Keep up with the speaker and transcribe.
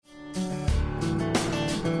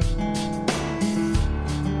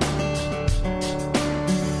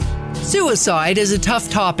Suicide is a tough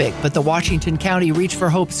topic, but the Washington County Reach for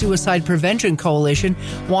Hope Suicide Prevention Coalition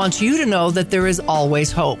wants you to know that there is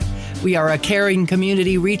always hope. We are a caring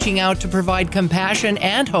community reaching out to provide compassion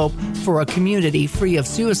and hope for a community free of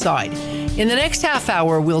suicide. In the next half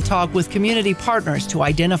hour, we'll talk with community partners to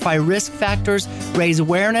identify risk factors, raise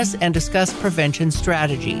awareness, and discuss prevention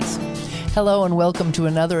strategies. Hello and welcome to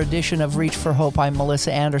another edition of Reach for Hope. I'm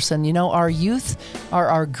Melissa Anderson. You know, our youth are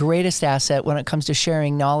our greatest asset when it comes to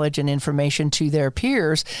sharing knowledge and information to their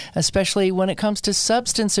peers, especially when it comes to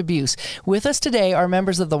substance abuse. With us today are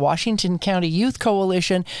members of the Washington County Youth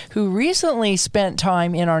Coalition who recently spent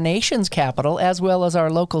time in our nation's capital as well as our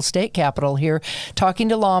local state capital here talking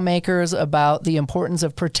to lawmakers about the importance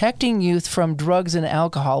of protecting youth from drugs and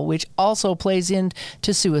alcohol, which also plays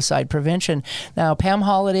into suicide prevention. Now, Pam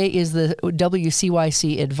Holiday is the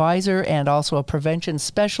WCYC advisor and also a prevention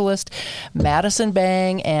specialist. Madison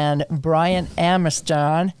Bang and Brian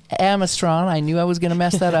Amistron, I knew I was going to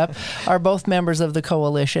mess that up, are both members of the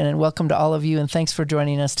coalition. And welcome to all of you, and thanks for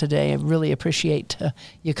joining us today. I really appreciate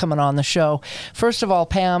you coming on the show. First of all,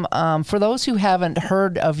 Pam, for those who haven't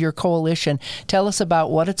heard of your coalition, tell us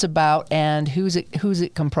about what it's about and who's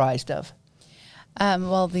it comprised of.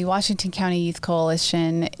 Well, the Washington County Youth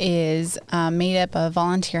Coalition is made up of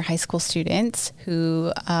volunteer high school students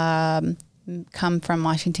who come from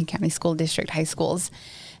Washington County School District high schools,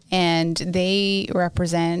 and they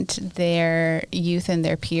represent their youth and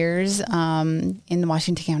their peers in the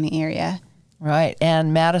Washington County area. Right.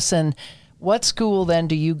 And Madison, what school then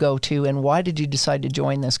do you go to, and why did you decide to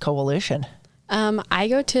join this coalition? I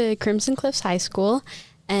go to Crimson Cliffs High School.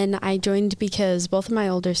 And I joined because both of my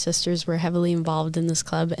older sisters were heavily involved in this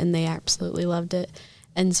club, and they absolutely loved it.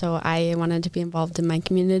 And so I wanted to be involved in my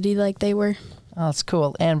community like they were. Oh, that's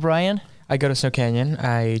cool. And Brian? I go to Snow Canyon.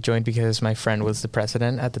 I joined because my friend was the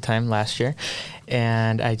president at the time last year,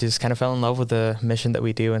 and I just kind of fell in love with the mission that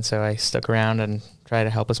we do, and so I stuck around and try to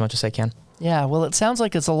help as much as I can. Yeah, well, it sounds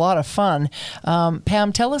like it's a lot of fun.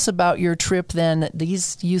 Pam, tell us about your trip then.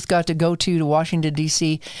 These youth got to go to Washington,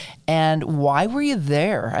 D.C., and why were you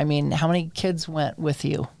there? I mean, how many kids went with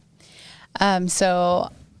you?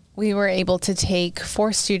 So we were able to take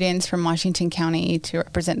 4 students from Washington County to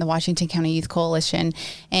represent the Washington County Youth Coalition,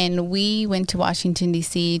 and we went to Washington,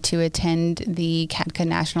 D.C. to attend the CADCA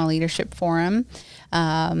National Leadership Forum,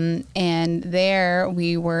 and there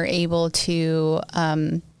we were able to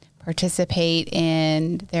participate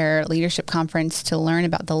in their leadership conference to learn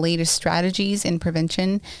about the latest strategies in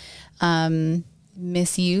prevention,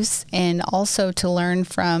 misuse, and also to learn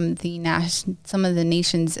from some of the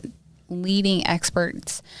nation's leading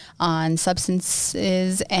experts on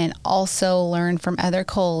substances, and also learn from other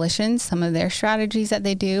coalitions, some of their strategies that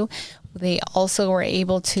they do. They also were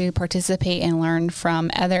able to participate and learn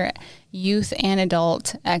from other youth and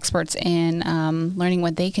adult experts in learning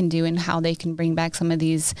what they can do and how they can bring back some of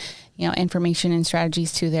these, information and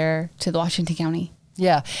strategies to the Washington County.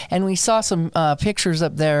 Yeah, and we saw some pictures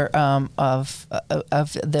up there of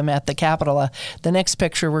them at the Capitol. The next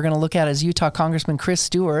picture we're going to look at is Utah Congressman Chris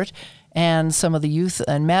Stewart and some of the youth.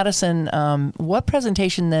 And Madison, what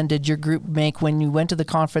presentation then did your group make when you went to the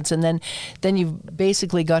conference, and then you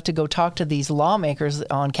basically got to go talk to these lawmakers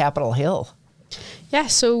on Capitol Hill? Yeah,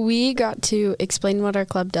 so we got to explain what our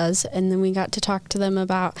club does, and then we got to talk to them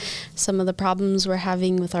about some of the problems we're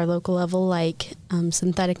having with our local level, like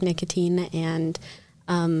synthetic nicotine and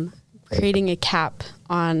creating a cap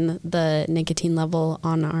on the nicotine level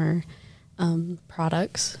on our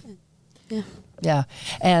products. Yeah. Yeah,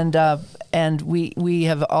 and we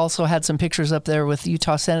have also had some pictures up there with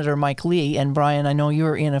Utah Senator Mike Lee. And Brian, I know you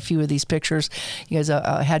were in a few of these pictures. You guys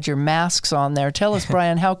had your masks on there. Tell us,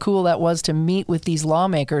 Brian, how cool that was to meet with these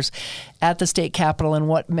lawmakers at the state capitol, and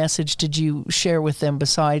what message did you share with them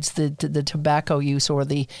besides the tobacco use or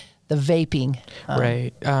the vaping?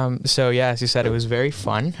 Right. So, yeah, as you said, it was very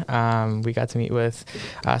fun. We got to meet with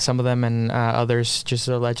some of them and others, just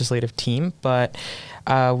the legislative team. But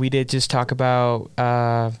we did just talk about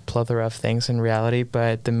a plethora of things in reality.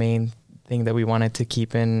 But the main thing that we wanted to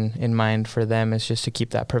keep in mind for them is just to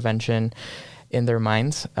keep that prevention in their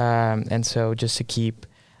minds. And so just to keep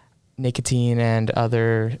nicotine and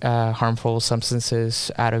other harmful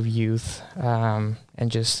substances out of youth, and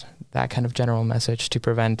just that kind of general message to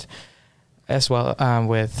prevent as well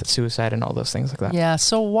with suicide and all those things like that. Yeah.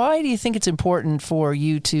 So why do you think it's important for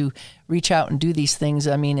you to reach out and do these things?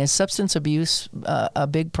 I mean, is substance abuse a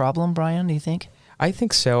big problem, Brian, do you think? I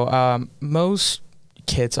think so. Most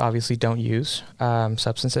kids obviously don't use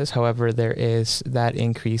substances. However, there is that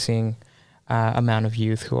increasing amount of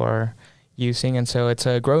youth who are using. And so it's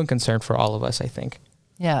a growing concern for all of us, I think.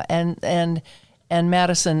 Yeah. And And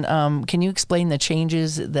Madison, can you explain the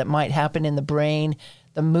changes that might happen in the brain,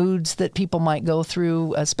 the moods that people might go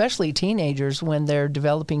through, especially teenagers when they're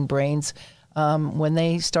developing brains, when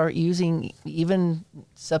they start using even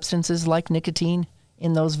substances like nicotine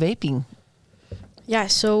in those vaping? Yeah,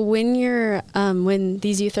 so when you're when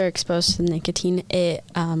these youth are exposed to nicotine, it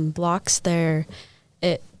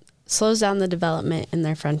it slows down the development in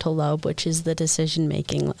their frontal lobe, which is the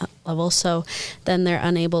decision-making level. So then they're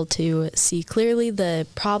unable to see clearly the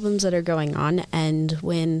problems that are going on, and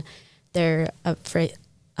when they're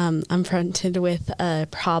confronted with a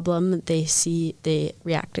problem, they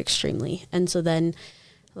react extremely. And so then,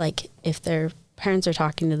 like, if their parents are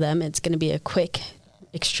talking to them, it's going to be a quick,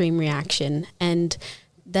 extreme reaction. And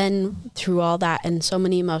then through all that and so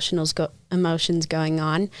many emotions going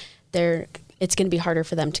on, it's going to be harder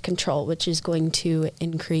for them to control, which is going to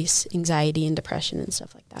increase anxiety and depression and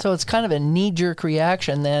stuff like that. So it's kind of a knee-jerk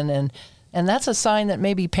reaction then, and that's a sign that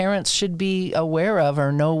maybe parents should be aware of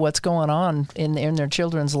or know what's going on in their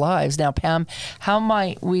children's lives. Now, Pam, how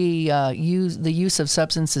might we use the use of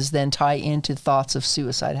substances then tie into thoughts of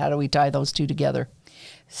suicide? How do we tie those two together?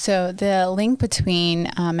 So the link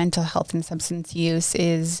between mental health and substance use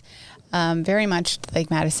is very much like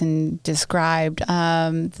Madison described.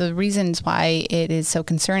 The reasons why it is so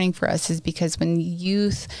concerning for us is because when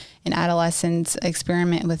youth and adolescents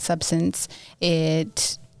experiment with substance,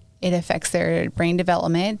 it affects their brain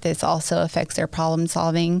development. This also affects their problem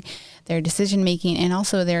solving, their decision making, and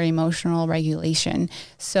also their emotional regulation.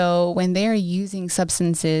 So when they're using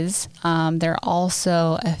substances, they're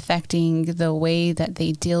also affecting the way that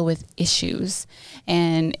they deal with issues.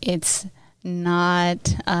 And it's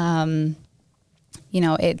not,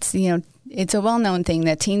 it's a well-known thing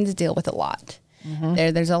that teens deal with a lot. Mm-hmm.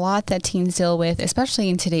 There's a lot that teens deal with, especially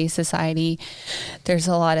in today's society. There's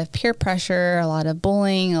a lot of peer pressure, a lot of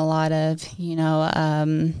bullying, a lot of,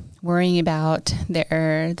 worrying about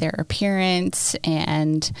their appearance.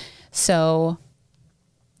 And so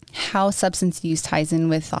how substance use ties in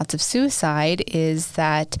with thoughts of suicide is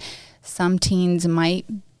that some teens might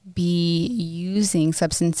be using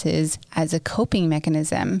substances as a coping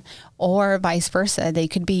mechanism, or vice versa. They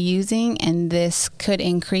could be using, and this could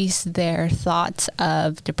increase their thoughts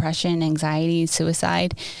of depression, anxiety,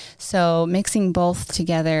 suicide. So mixing both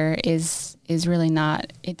together is really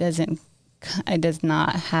not, it does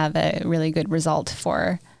not have a really good result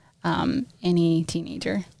for any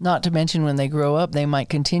teenager. Not to mention when they grow up, they might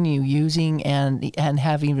continue using and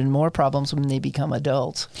have even more problems when they become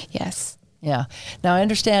adults. Yes. Yeah. Now, I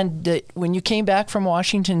understand that when you came back from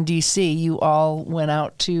Washington, D.C., you all went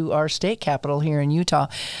out to our state capital here in Utah.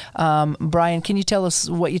 Brian, can you tell us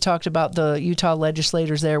what you talked about the Utah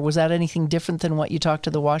legislators there? Was that anything different than what you talked to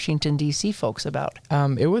the Washington, D.C. folks about?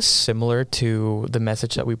 It was similar to the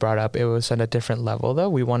message that we brought up. It was at a different level, though.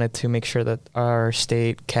 We wanted to make sure that our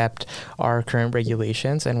state kept our current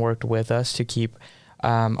regulations and worked with us to keep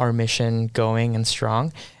our mission going and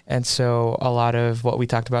strong. And so a lot of what we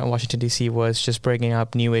talked about in Washington, D.C. was just bringing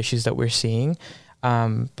up new issues that we're seeing.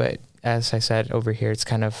 But as I said over here, it's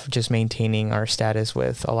kind of just maintaining our status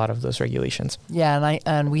with a lot of those regulations. Yeah,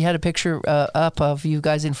 and we had a picture up of you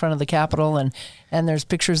guys in front of the Capitol, and there's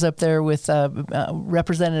pictures up there with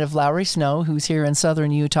Representative Lowry Snow, who's here in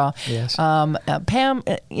southern Utah. Yes. Pam,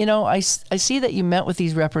 I see that you met with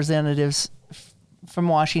these representatives from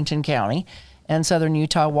Washington County and southern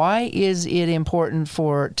Utah. Why is it important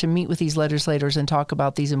to meet with these legislators and talk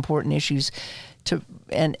about these important issues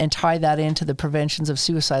and tie that into the preventions of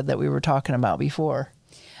suicide that we were talking about before?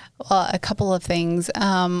 Well, a couple of things.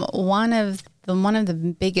 One of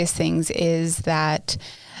the biggest things is that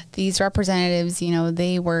these representatives,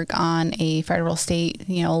 they work on a federal, state,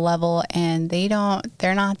 level, and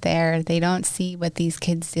they're not there. They don't see what these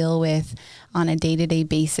kids deal with on a day-to-day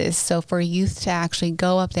basis. So for youth to actually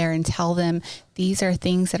go up there and tell them these are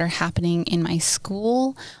things that are happening in my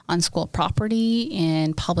school, on school property,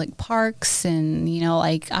 in public parks, and,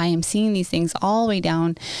 I am seeing these things all the way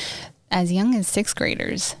down as young as sixth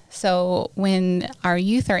graders. So when our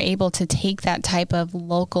youth are able to take that type of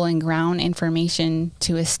local and ground information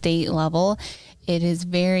to a state level, it is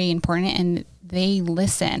very important, and they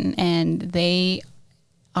listen, and they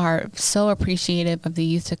are so appreciative of the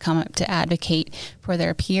youth to come up to advocate for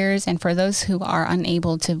their peers and for those who are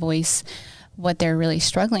unable to voice what they're really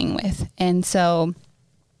struggling with. And so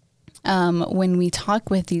when we talk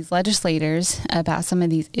with these legislators about some of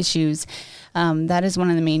these issues, that is one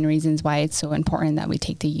of the main reasons why it's so important that we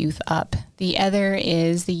take the youth up. The other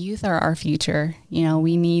is the youth are our future.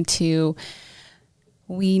 We need to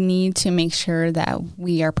we need to make sure that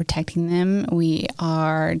we are protecting them. We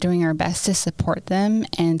are doing our best to support them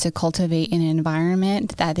and to cultivate an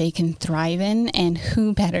environment that they can thrive in. And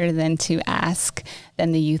who better than to ask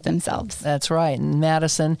than the youth themselves? That's right. And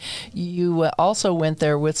Madison, you also went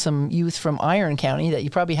there with some youth from Iron County that you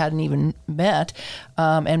probably hadn't even met,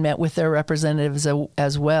 and met with their representatives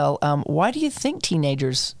as well. Why do you think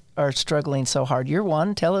teenagers are struggling so hard? You're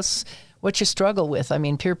one. Tell us what you struggle with. I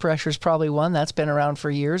mean, peer pressure is probably one that's been around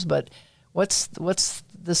for years, but what's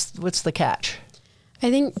the catch?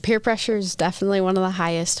 I think peer pressure is definitely one of the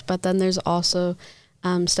highest, but then there's also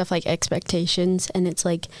stuff like expectations, and it's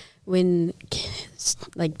like when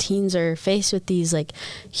teens are faced with these like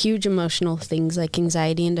huge emotional things like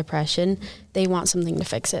anxiety and depression, they want something to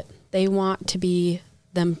fix it. They want to be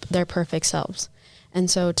their perfect selves.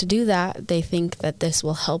 And so to do that, they think that this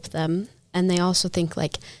will help them, and they also think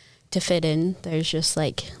like to fit in. There's just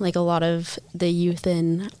like a lot of the youth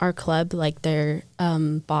in our club, like their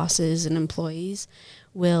bosses and employees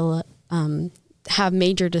will have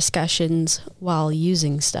major discussions while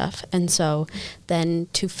using stuff. And so then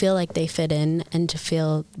to feel like they fit in and to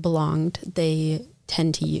feel belonged, they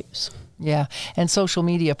tend to use. Yeah, and social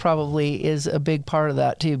media probably is a big part of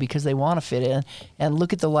that too, because they want to fit in and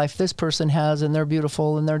look at the life this person has, and they're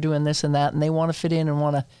beautiful and they're doing this and that, and they want to fit in and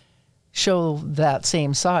want to show that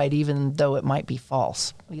same side, even though it might be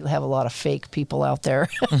false. We have a lot of fake people out there.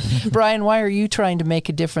 Brian, why are you trying to make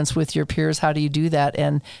a difference with your peers? How do you do that?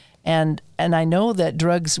 And I know that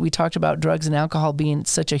drugs, we talked about drugs and alcohol being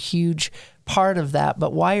such a huge part of that,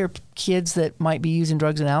 but why are kids that might be using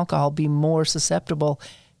drugs and alcohol be more susceptible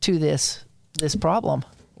to this problem?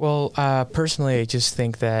 Well, personally, I just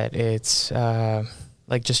think that it's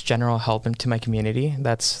like just general help into my community.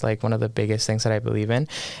 That's like one of the biggest things that I believe in.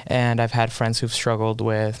 And I've had friends who've struggled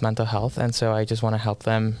with mental health, and so I just want to help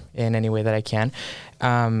them in any way that I can.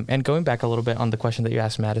 And going back a little bit on the question that you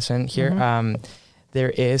asked Madison here,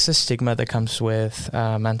 there is a stigma that comes with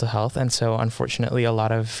mental health. And so unfortunately, a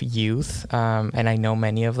lot of youth, and I know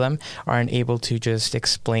many of them, aren't able to just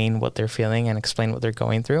explain what they're feeling and explain what they're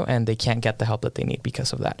going through, and they can't get the help that they need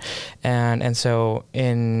because of that. And so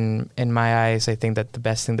in my eyes, I think that the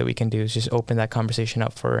best thing that we can do is just open that conversation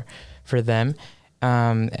up for them.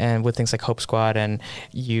 And with things like Hope Squad and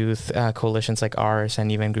youth coalitions like ours, and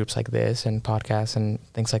even groups like this and podcasts and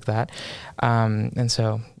things like that. And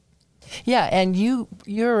so... Yeah, and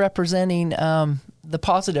you're representing the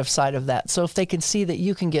positive side of that. So if they can see that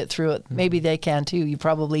you can get through it, maybe they can too. You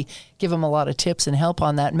probably give them a lot of tips and help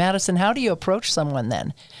on that. Madison, how do you approach someone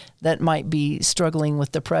then that might be struggling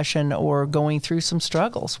with depression or going through some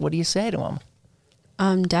struggles? What do you say to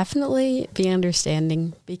them? Definitely be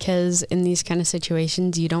understanding, because in these kind of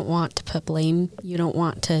situations, you don't want to put blame. You don't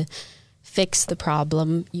want to fix the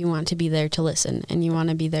problem. You want to be there to listen, and you want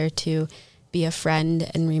to be there to be a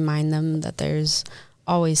friend and remind them that there's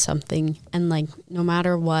always something, and like no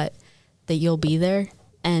matter what, that you'll be there,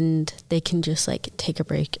 and they can just like take a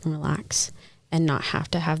break and relax and not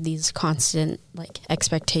have to have these constant like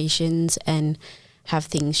expectations and have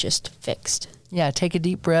things just fixed. Yeah, take a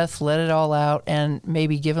deep breath, let it all out, and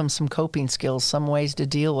maybe give them some coping skills, some ways to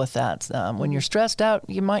deal with that. When you're stressed out,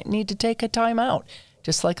 you might need to take a time out.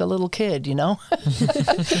 Just like a little kid, you know?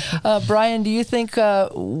 Brian, do you think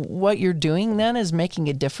what you're doing then is making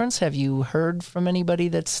a difference? Have you heard from anybody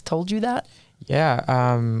that's told you that?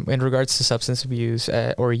 Yeah, in regards to substance abuse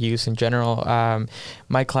or use in general,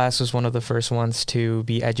 my class was one of the first ones to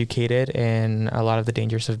be educated in a lot of the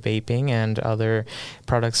dangers of vaping and other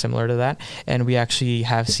products similar to that. And we actually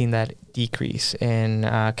have seen that decrease in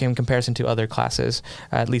comparison to other classes,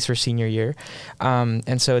 at least for senior year.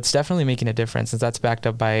 And so it's definitely making a difference, and that's backed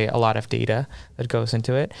up by a lot of data that goes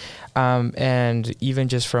into it. And even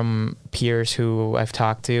just from peers who I've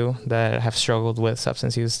talked to that have struggled with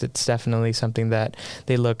substance use, it's definitely something that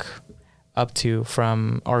they look up to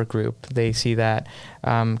from our group. They see that,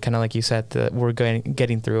 kind of like you said, that we're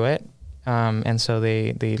getting through it. And so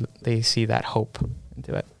they see that hope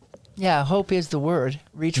into it. Yeah, hope is the word.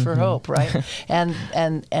 Reach for hope, right? and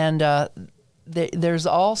there's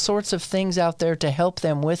all sorts of things out there to help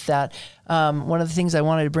them with that. One of the things I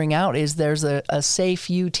wanted to bring out is there's a Safe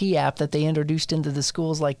UT app that they introduced into the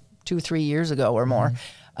schools like 2-3 years ago or more.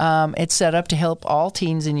 It's set up to help all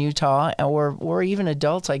teens in Utah, or even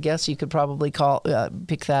adults. I guess you could probably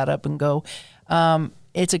pick that up and go.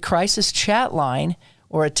 It's a crisis chat line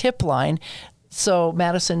or a tip line. So,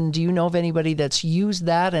 Madison, do you know of anybody that's used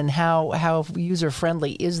that, and how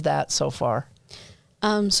user-friendly is that so far?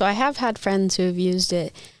 So I have had friends who have used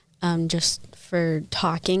it just for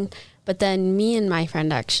talking, but But then me and my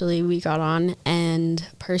friend actually, we got on, and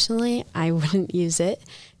personally, I wouldn't use it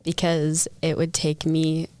because it'd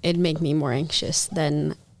make me more anxious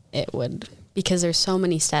than it would, because there's so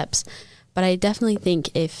many steps. But I definitely think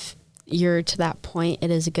if you're to that point,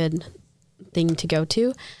 it is a good thing to go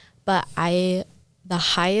to. But the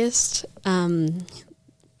highest, with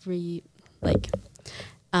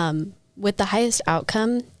the highest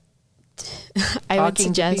outcome, I would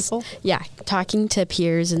suggest, talking to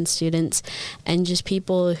peers and students and just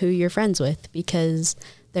people who you're friends with, because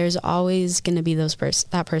there's always going to be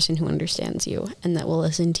that person who understands you and that will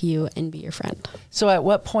listen to you and be your friend. So at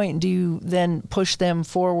what point do you then push them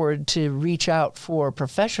forward to reach out for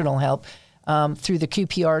professional help through the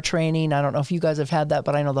QPR training? I don't know if you guys have had that,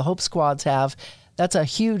 but I know the Hope Squads have. That's a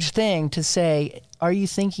huge thing to say, are you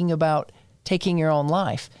thinking about taking your own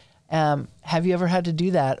life? Have you ever had to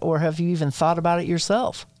do that, or have you even thought about it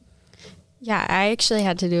yourself? Yeah, I actually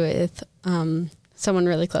had to do it with someone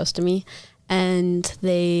really close to me, and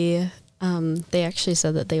they actually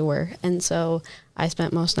said that they were. And so I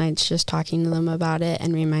spent most nights just talking to them about it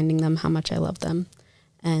and reminding them how much I love them.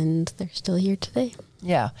 And they're still here today.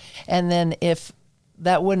 Yeah. And then if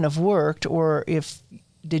that wouldn't have worked, or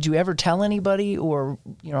did you ever tell anybody, or,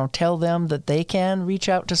 tell them that they can reach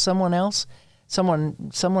out to someone else?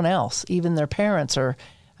 Someone else, even their parents, or,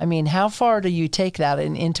 how far do you take that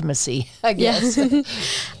in intimacy, I guess? Yeah.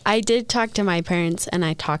 I did talk to my parents, and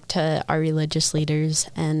I talked to our religious leaders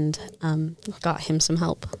and got him some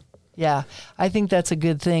help. Yeah, I think that's a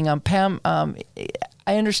good thing. Pam,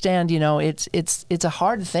 I understand, it's a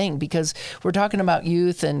hard thing because we're talking about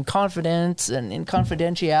youth and confidence and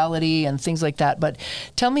confidentiality and things like that. But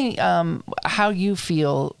tell me how you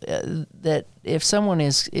feel that if someone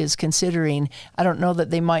is considering, I don't know that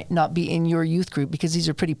they might not be in your youth group, because these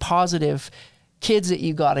are pretty positive kids that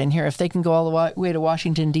you got in here. If they can go all the way to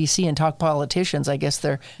Washington, D.C. and talk politicians, I guess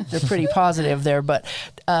they're pretty positive there. But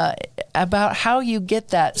about how you get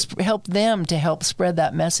that, help them to help spread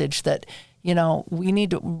that message that, we need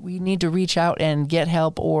to reach out and get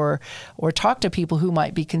help, or talk to people who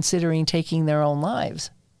might be considering taking their own lives.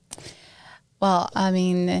 Well,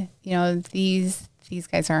 these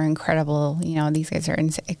guys are incredible. These guys are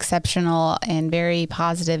exceptional and very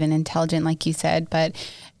positive and intelligent, like you said. But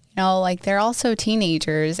they're also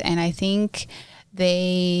teenagers, and I think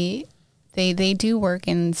they do work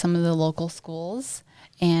in some of the local schools.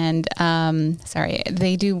 And,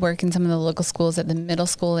 they do work in some of the local schools at the middle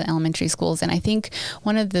school and elementary schools. And I think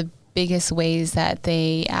one of the biggest ways that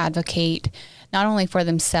they advocate not only for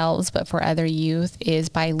themselves, but for other youth is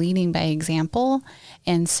by leading by example.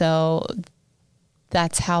 And so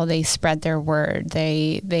that's how they spread their word.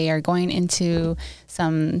 They are going into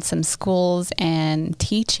some schools and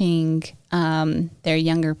teaching their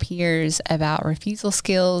younger peers about refusal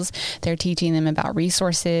skills. They're teaching them about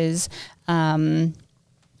resources.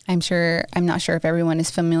 I'm not sure if everyone is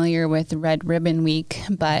familiar with Red Ribbon Week,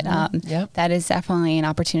 but that is definitely an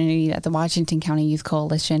opportunity that the Washington County Youth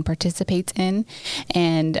Coalition participates in.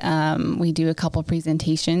 And we do a couple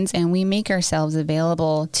presentations, and we make ourselves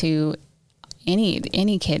available to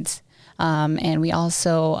any kids. And we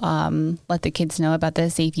also let the kids know about the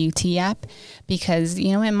Safe UT app, because,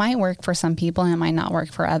 it might work for some people and it might not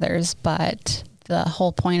work for others, but the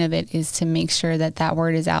whole point of it is to make sure that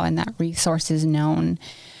word is out and that resource is known.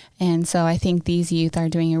 And so I think these youth are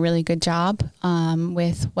doing a really good job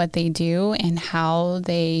with what they do and how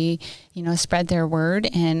they, spread their word.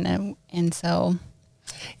 And so.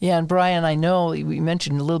 Yeah. And Brian, I know we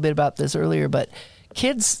mentioned a little bit about this earlier, but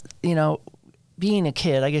kids, being a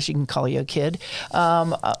kid, I guess you can call you a kid,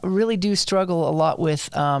 really do struggle a lot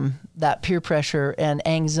with that peer pressure and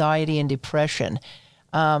anxiety and depression.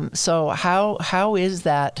 So how is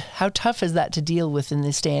that? How tough is that to deal with in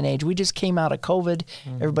this day and age? We just came out of COVID.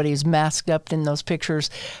 Mm-hmm. Everybody's masked up in those pictures.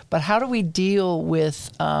 But how do we deal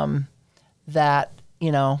with that,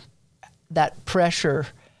 that pressure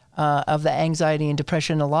of the anxiety and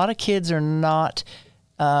depression? A lot of kids are not,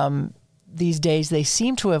 these days, they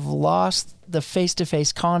seem to have lost the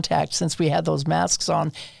face-to-face contact since we had those masks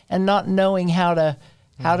on, and not knowing how to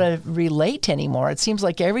relate anymore. It seems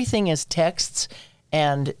like everything is texts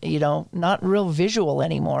and, not real visual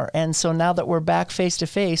anymore. And so now that we're back face to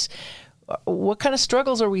face, what kind of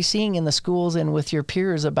struggles are we seeing in the schools and with your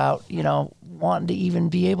peers about, wanting to even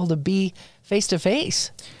be able to be face to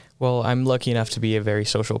face? Well, I'm lucky enough to be a very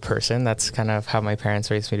social person. That's kind of how my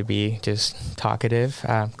parents raised me to be, just talkative,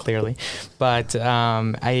 clearly. But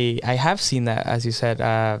I have seen that, as you said,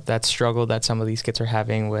 that struggle that some of these kids are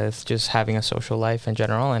having with just having a social life in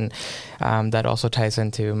general. And that also ties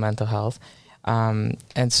into mental health.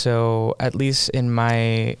 And so, at least in my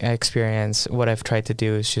experience, what I've tried to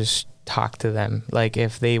do is just talk to them. Like,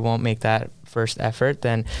 if they won't make that first effort,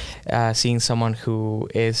 then seeing someone who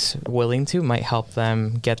is willing to might help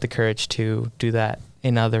them get the courage to do that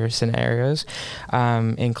in other scenarios,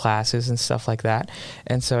 in classes and stuff like that.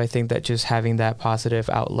 And so I think that just having that positive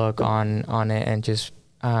outlook on it, and just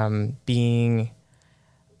being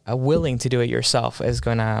willing to do it yourself, is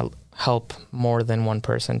going to help more than one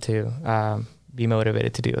person to be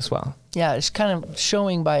motivated to do as well. Yeah, it's kind of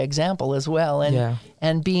showing by example as well,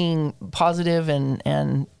 and being positive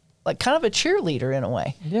and like kind of a cheerleader in a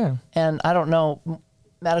way. Yeah. And I don't know,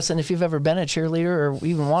 Madison, if you've ever been a cheerleader or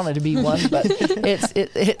even wanted to be one, but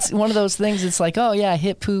it's one of those things. It's like, oh yeah,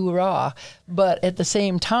 hip hurrah, but at the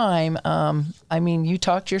same time, I mean, you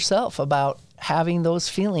talked yourself about having those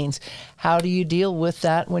feelings. How do you deal with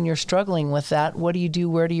that when you're struggling with that? What do you do?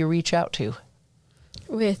 Where do you reach out to?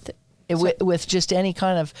 With just any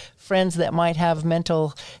kind of friends that might have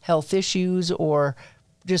mental health issues or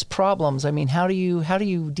just problems. I mean, how do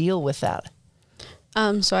you deal with that?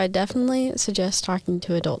 So I definitely suggest talking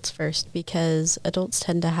to adults first, because adults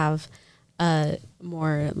tend to have a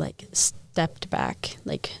more like stepped back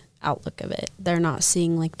like outlook of it. They're not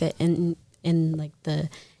seeing like the in like the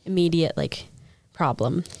immediate like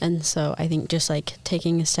problem. And so I think just like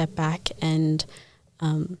taking a step back and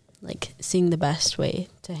like seeing the best way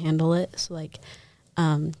to handle it. So like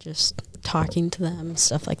just talking to them,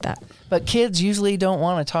 stuff like that. But kids usually don't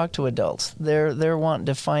want to talk to adults. They're wanting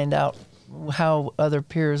to find out how other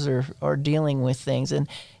peers are dealing with things.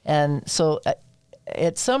 And so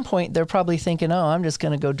at some point they're probably thinking, oh, I'm just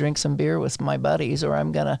going to go drink some beer with my buddies, or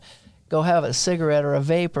I'm going to go have a cigarette or a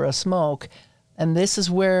vape or a smoke. And this is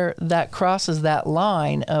where that crosses that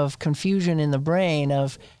line of confusion in the brain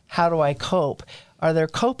of how do I cope? Are there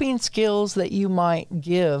coping skills that you might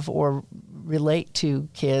give or relate to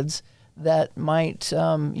kids that might,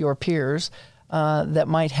 your peers, that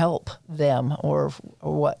might help them, or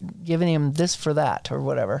what, giving them this for that or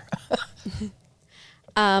whatever?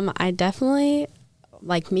 I definitely,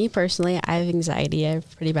 like me personally, I have anxiety. I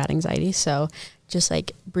have pretty bad anxiety. So just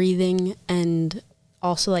like breathing, and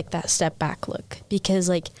also like that step back look, because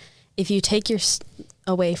like if you take your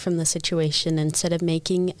away from the situation, instead of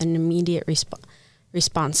making an immediate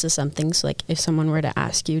response to something, so like if someone were to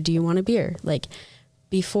ask you, do you want a beer? Like,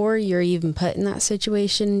 before you're even put in that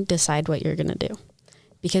situation, decide what you're going to do,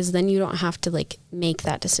 because then you don't have to like make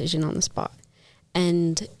that decision on the spot.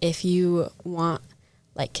 And if you want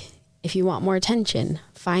more attention,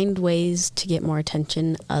 find ways to get more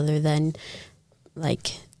attention other than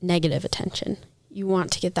like negative attention. You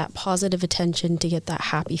want to get that positive attention to get that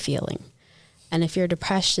happy feeling. And if you're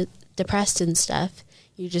depressed and stuff,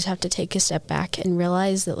 you just have to take a step back and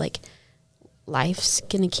realize that like life's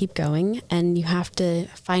going to keep going, and you have to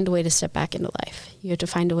find a way to step back into life. You have to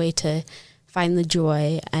find a way to find the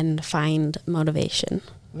joy and find motivation.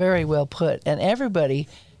 Very well put. And everybody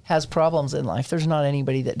has problems in life. There's not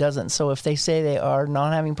anybody that doesn't. So if they say they are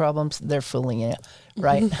not having problems, they're fooling you,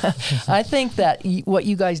 right? I think that what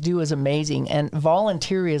you guys do is amazing. And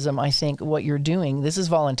volunteerism, I think what you're doing, this is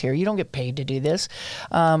volunteer. You don't get paid to do this.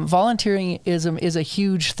 Volunteerism is a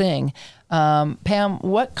huge thing. Pam,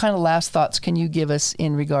 what kind of last thoughts can you give us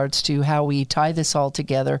in regards to how we tie this all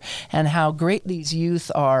together, and how great these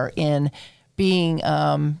youth are in being,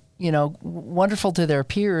 wonderful to their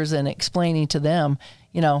peers and explaining to them,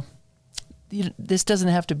 this doesn't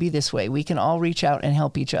have to be this way. We can all reach out and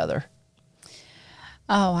help each other.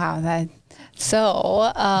 Oh, wow.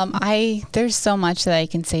 There's so much that I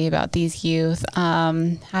can say about these youth. How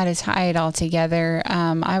to tie it all together.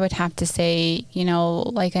 I would have to say,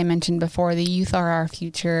 like I mentioned before, the youth are our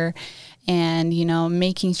future. And,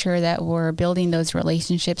 making sure that we're building those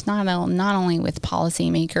relationships, not only with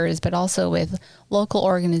policymakers, but also with local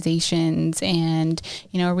organizations. And,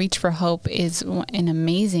 Reach for Hope is an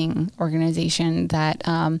amazing organization that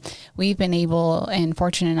we've been able and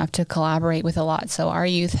fortunate enough to collaborate with a lot. So our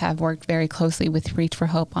youth have worked very closely with Reach for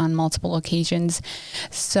Hope on multiple occasions.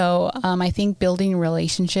 So I think building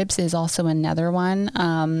relationships is also another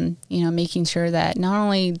one, making sure that not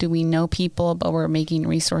only do we know people, but we're making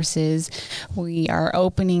resources. We are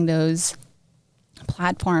opening those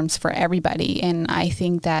platforms for everybody. And I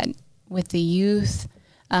think that with the youth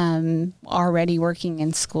already working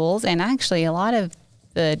in schools, and actually a lot of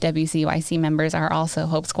the WCYC members are also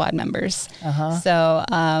Hope Squad members. Uh-huh. So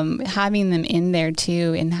having them in there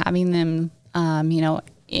too, and having them,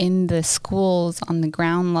 in the schools on the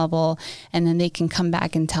ground level, and then they can come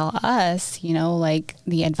back and tell us, like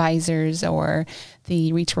the advisors or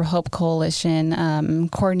the Reach for Hope Coalition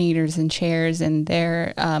coordinators and chairs and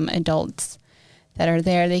their adults that are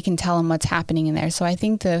there, they can tell them what's happening in there. So I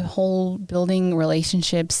think the whole building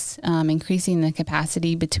relationships, increasing the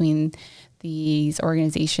capacity between these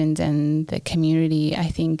organizations and the community, I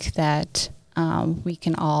think that we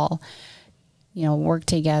can all, work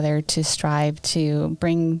together to strive to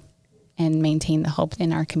bring and maintain the hope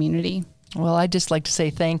in our community. Well, I'd just like to say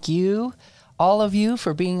thank you, all of you,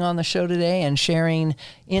 for being on the show today and sharing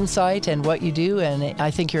insight and what you do. And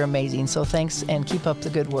I think you're amazing. So thanks, and keep up the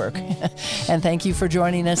good work. And thank you for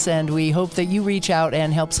joining us. And we hope that you reach out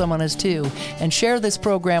and help someone else too, and share this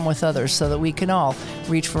program with others so that we can all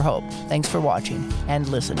reach for hope. Thanks for watching and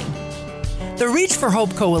listening. The Reach for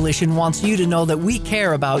Hope Coalition wants you to know that we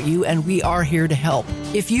care about you and we are here to help.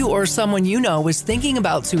 If you or someone you know is thinking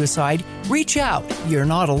about suicide, reach out. You're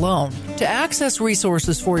not alone. To access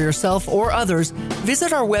resources for yourself or others,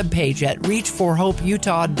 visit our webpage at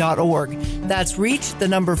reachforhopeutah.org. That's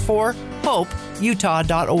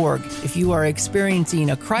reach4hopeutah.org. If you are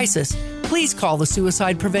experiencing a crisis, please call the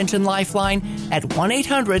Suicide Prevention Lifeline at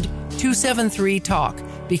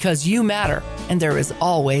 1-800-273-TALK, because you matter and there is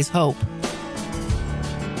always hope.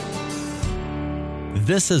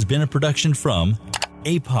 This has been a production from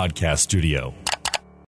A Podcast Studio.